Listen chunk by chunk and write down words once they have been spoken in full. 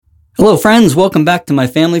Hello, friends. Welcome back to my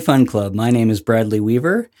Family Fun Club. My name is Bradley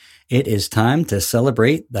Weaver. It is time to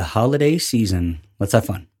celebrate the holiday season. Let's have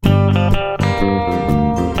fun.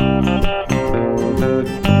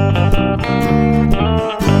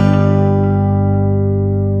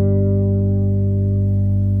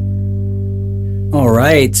 All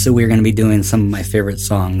right, so we're going to be doing some of my favorite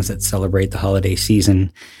songs that celebrate the holiday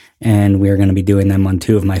season, and we're going to be doing them on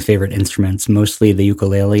two of my favorite instruments, mostly the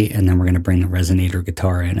ukulele, and then we're going to bring the resonator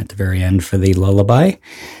guitar in at the very end for the lullaby.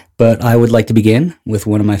 But I would like to begin with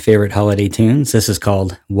one of my favorite holiday tunes. This is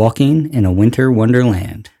called Walking in a Winter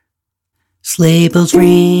Wonderland. Sleigh bells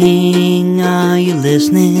ring, are you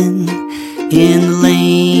listening? In the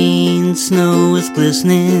lane, snow is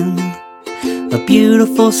glistening. A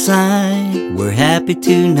beautiful sight, we're happy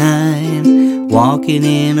tonight, walking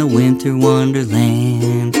in a winter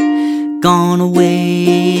wonderland. Gone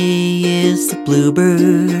away is the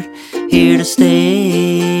bluebird, here to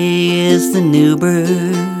stay is the new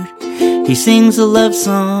bird. He sings a love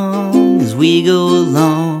song as we go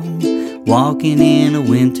along, walking in a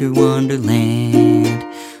winter wonderland.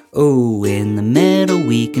 Oh, in the meadow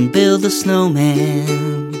we can build a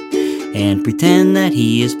snowman and pretend that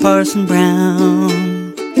he is Parson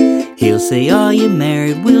Brown. He'll say, are you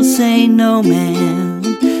married? We'll say, no, man,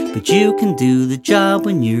 but you can do the job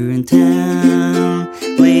when you're in town.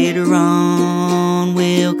 Later on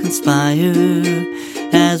we'll conspire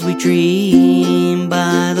as we dream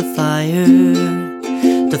by the fire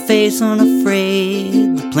to face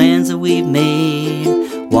unafraid the plans that we've made,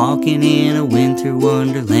 walking in a winter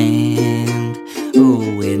wonderland.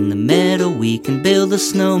 Oh, in the meadow we can build a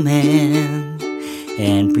snowman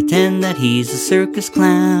and pretend that he's a circus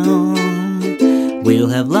clown. We'll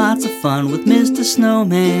have lots of fun with Mr.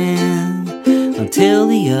 Snowman until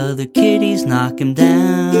the other kitties knock him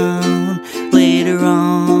down. Later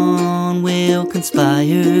on we'll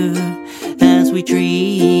conspire as we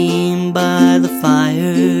dream by the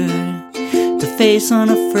fire to face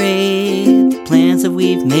unafraid the plans that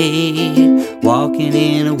we've made, walking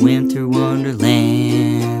in a winter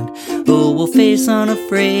wonderland. Oh, we'll face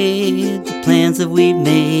unafraid the plans that we've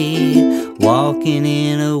made, walking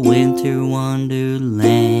in a winter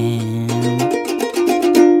wonderland.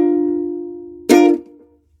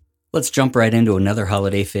 Let's jump right into another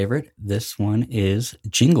holiday favorite. This one is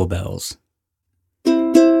Jingle Bells.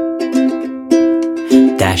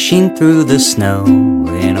 Dashing through the snow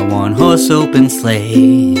in a one-horse open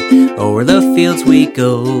sleigh, over the fields we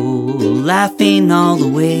go, laughing all the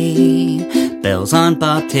way. Bells on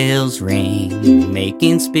bobtails ring,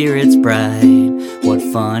 making spirits bright. What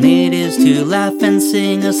fun it is to laugh and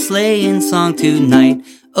sing a sleighing song tonight.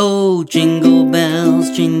 Oh, jingle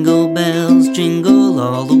bells, jingle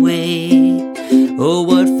all the way. Oh,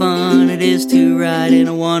 what fun it is to ride in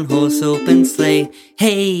a one-horse open sleigh.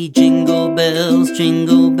 Hey, jingle bells,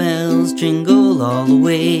 jingle all the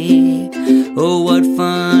way. Oh, what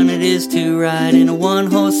fun it is to ride in a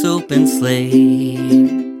one-horse open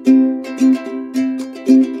sleigh.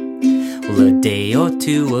 Well, a day or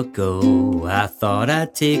two ago, I thought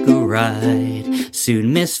I'd take a ride.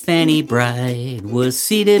 Soon Miss Fanny Bright was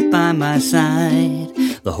seated by my side.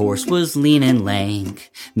 The horse was lean and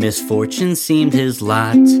lank, misfortune seemed his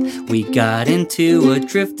lot. We got into a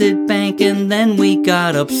drifted bank and then we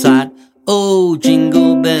got upsot. Oh,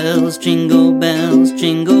 jingle bells, jingle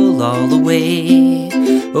all the way.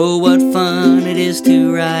 Oh, what fun it is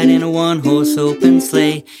to ride in a one-horse open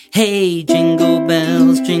sleigh. Hey, jingle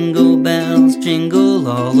bells, jingle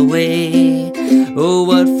all the way. Oh,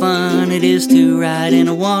 what fun it is to ride in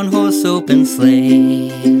a one-horse open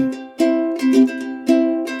sleigh.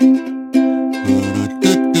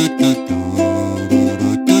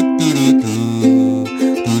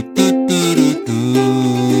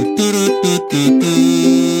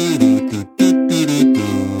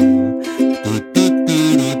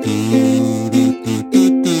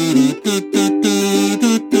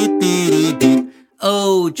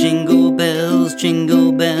 Oh, jingle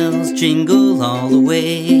bells, jingle all the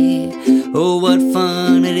way. Oh, what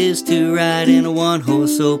fun it is to ride in a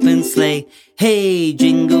one-horse open sleigh. Hey,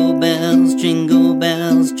 jingle bells,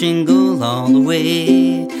 jingle all the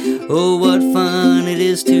way. Oh, what fun it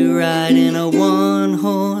is to ride in a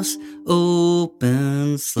one-horse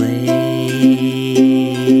open sleigh.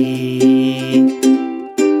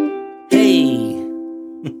 Hey!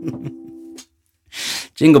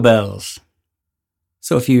 Jingle bells.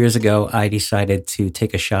 So a few years ago, I decided to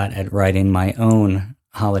take a shot at writing my own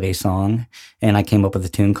holiday song, and I came up with a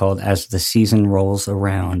tune called As the Season Rolls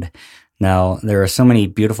Around. Now, there are so many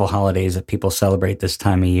beautiful holidays that people celebrate this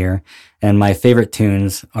time of year, and my favorite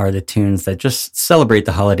tunes are the tunes that just celebrate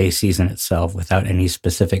the holiday season itself without any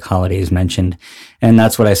specific holidays mentioned. And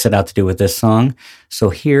that's what I set out to do with this song.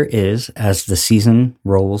 So here is As the Season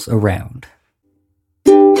Rolls Around.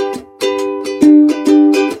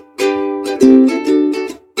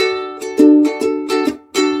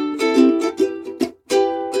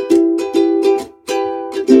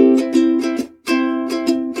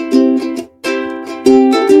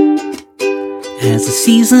 As the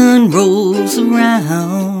season rolls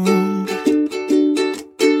around,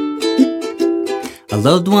 our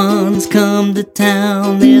loved ones come to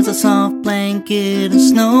town. There's a soft blanket of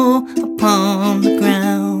snow upon the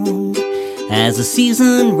ground. As the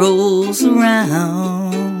season rolls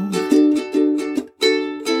around,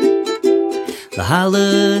 the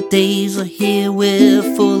holidays are here, we're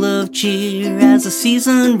full of cheer. As the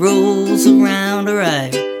season rolls around,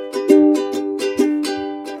 alright.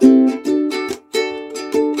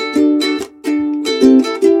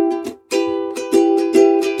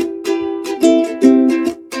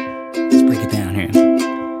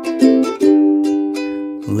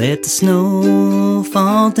 Let the snow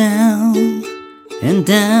fall down and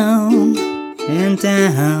down and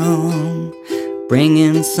down,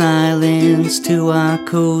 bringing silence to our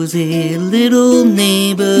cozy little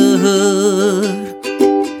neighborhood.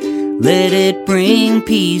 Let it bring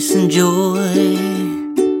peace and joy,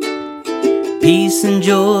 peace and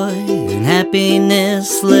joy and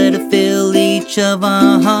happiness. Let it fill each of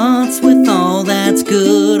our hearts with all that's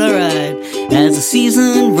good, alright. As the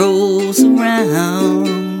season rolls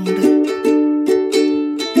around,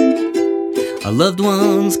 our loved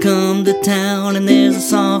ones come to town, and there's a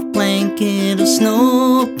soft blanket of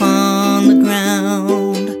snow upon the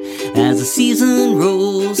ground. As the season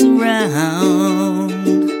rolls around,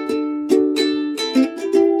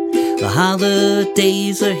 the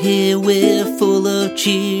holidays are here, we're full of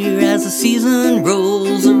cheer. As the season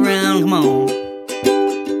rolls around, come on.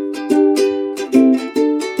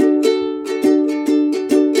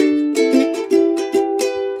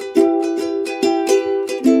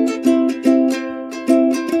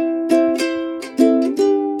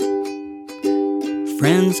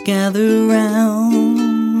 Friends gather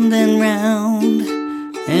round and round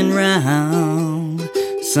and round.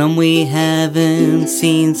 Some we haven't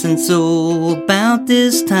seen since about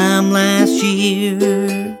this time last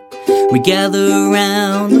year. We gather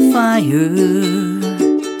around the fire,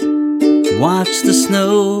 watch the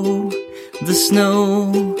snow.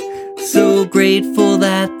 So grateful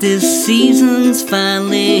that this season's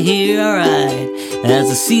finally here, alright. As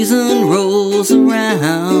the season rolls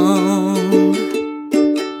around,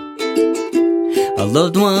 our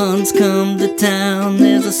loved ones come to town.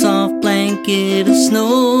 There's a soft blanket of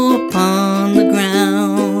snow upon the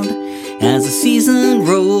ground. As the season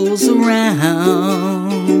rolls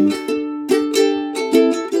around,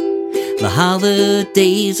 the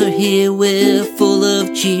holidays are here, we're full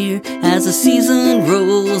of cheer. As the season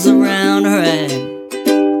rolls around, alright.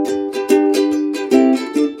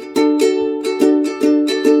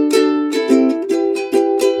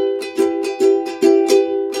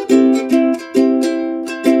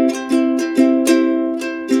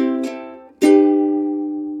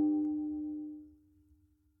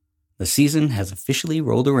 The season has officially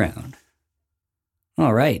rolled around.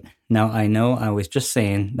 All right. Now, I know I was just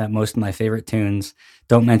saying that most of my favorite tunes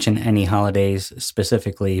don't mention any holidays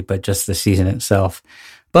specifically, but just the season itself.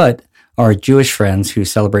 But our Jewish friends who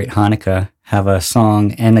celebrate Hanukkah have a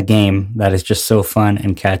song and a game that is just so fun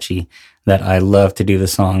and catchy that I love to do the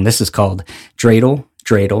song. This is called Dreidel,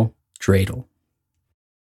 Dreidel, Dreidel.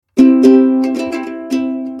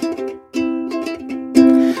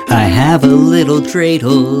 I have a little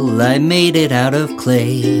dreidel, I made it out of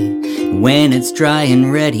clay. When it's dry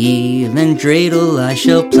and ready, then dreidel I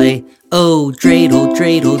shall play. Oh, dreidel,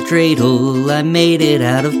 dreidel, dreidel, I made it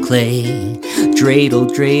out of clay. Dreidel,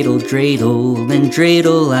 dreidel, dreidel, then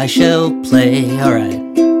dreidel I shall play. Alright.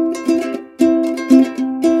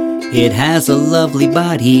 It has a lovely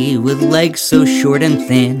body with legs so short and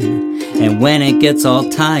thin, and when it gets all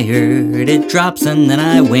tired, it drops and then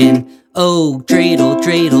I win. Oh, dreidel,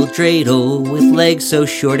 dreidel, dreidel, with legs so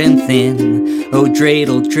short and thin. Oh,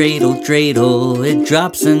 dreidel, dreidel, dreidel, it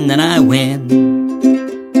drops and then I win.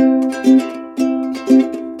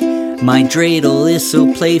 My dreidel is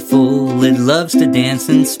so playful, it loves to dance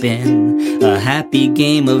and spin. A happy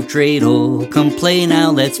game of dreidel, come play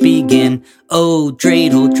now, let's begin. Oh,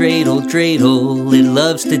 dreidel, dreidel, dreidel, it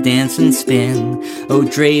loves to dance and spin. Oh,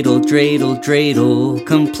 dreidel, dreidel, dreidel,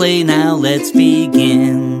 come play now, let's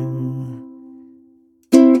begin.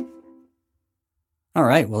 All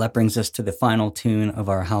right, well, that brings us to the final tune of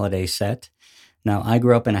our holiday set. Now, I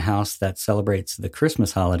grew up in a house that celebrates the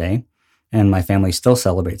Christmas holiday, and my family still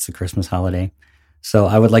celebrates the Christmas holiday. So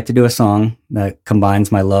I would like to do a song that combines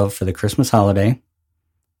my love for the Christmas holiday,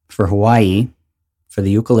 for Hawaii, for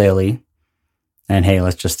the ukulele, and hey,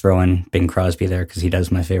 let's just throw in Bing Crosby there because he does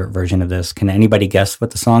my favorite version of this. Can anybody guess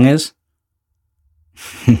what the song is?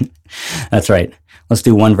 That's right. Let's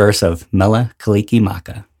do one verse of Mele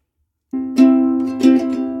Kalikimaka.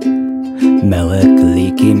 Mele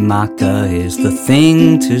Kalikimaka is the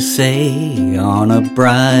thing to say on a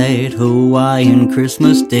bright Hawaiian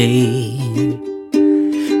Christmas day.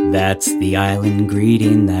 That's the island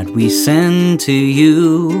greeting that we send to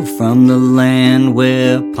you from the land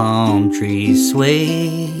where palm trees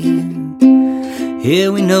sway.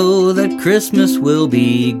 Here we know that Christmas will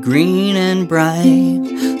be green and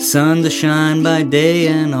bright, sun to shine by day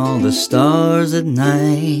and all the stars at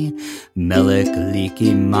night. Mele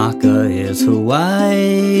Kalikimaka is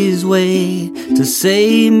Hawaii's way to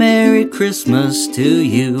say Merry Christmas to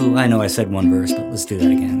you. I know I said one verse, but let's do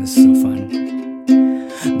that again. This is so fun.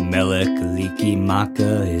 Mele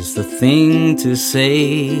Kalikimaka is the thing to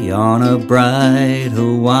say on a bright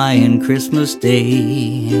Hawaiian Christmas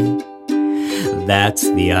day. That's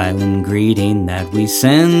the island greeting that we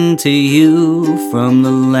send to you from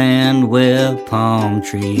the land where palm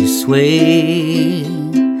trees sway.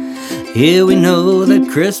 Here we know that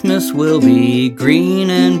Christmas will be green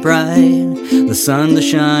and bright, the sun to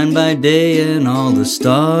shine by day and all the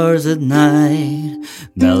stars at night.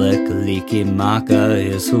 Mele Kalikimaka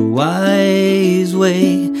is Hawaii's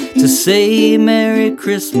way to say Merry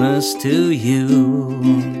Christmas to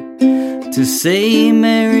you. To say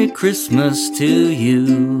Merry Christmas to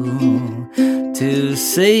you. To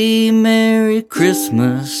say Merry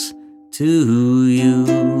Christmas to you.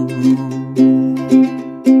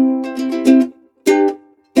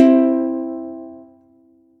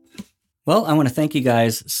 Well, I want to thank you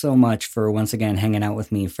guys so much for once again hanging out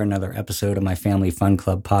with me for another episode of my Family Fun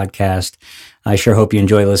Club podcast. I sure hope you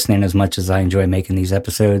enjoy listening as much as I enjoy making these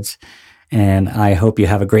episodes. And I hope you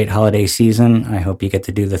have a great holiday season. I hope you get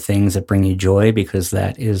to do the things that bring you joy because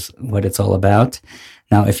that is what it's all about.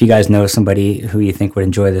 Now, if you guys know somebody who you think would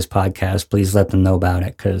enjoy this podcast, please let them know about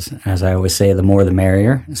it because, as I always say, the more the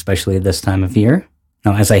merrier, especially this time of year.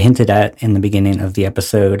 Now, as I hinted at in the beginning of the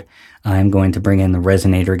episode, I'm going to bring in the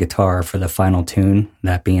resonator guitar for the final tune,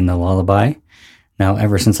 that being the lullaby. Now,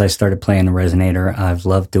 ever since I started playing the resonator, I've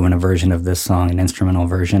loved doing a version of this song, an instrumental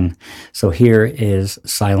version. So here is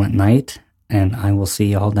Silent Night, and I will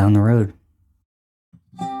see you all down the road.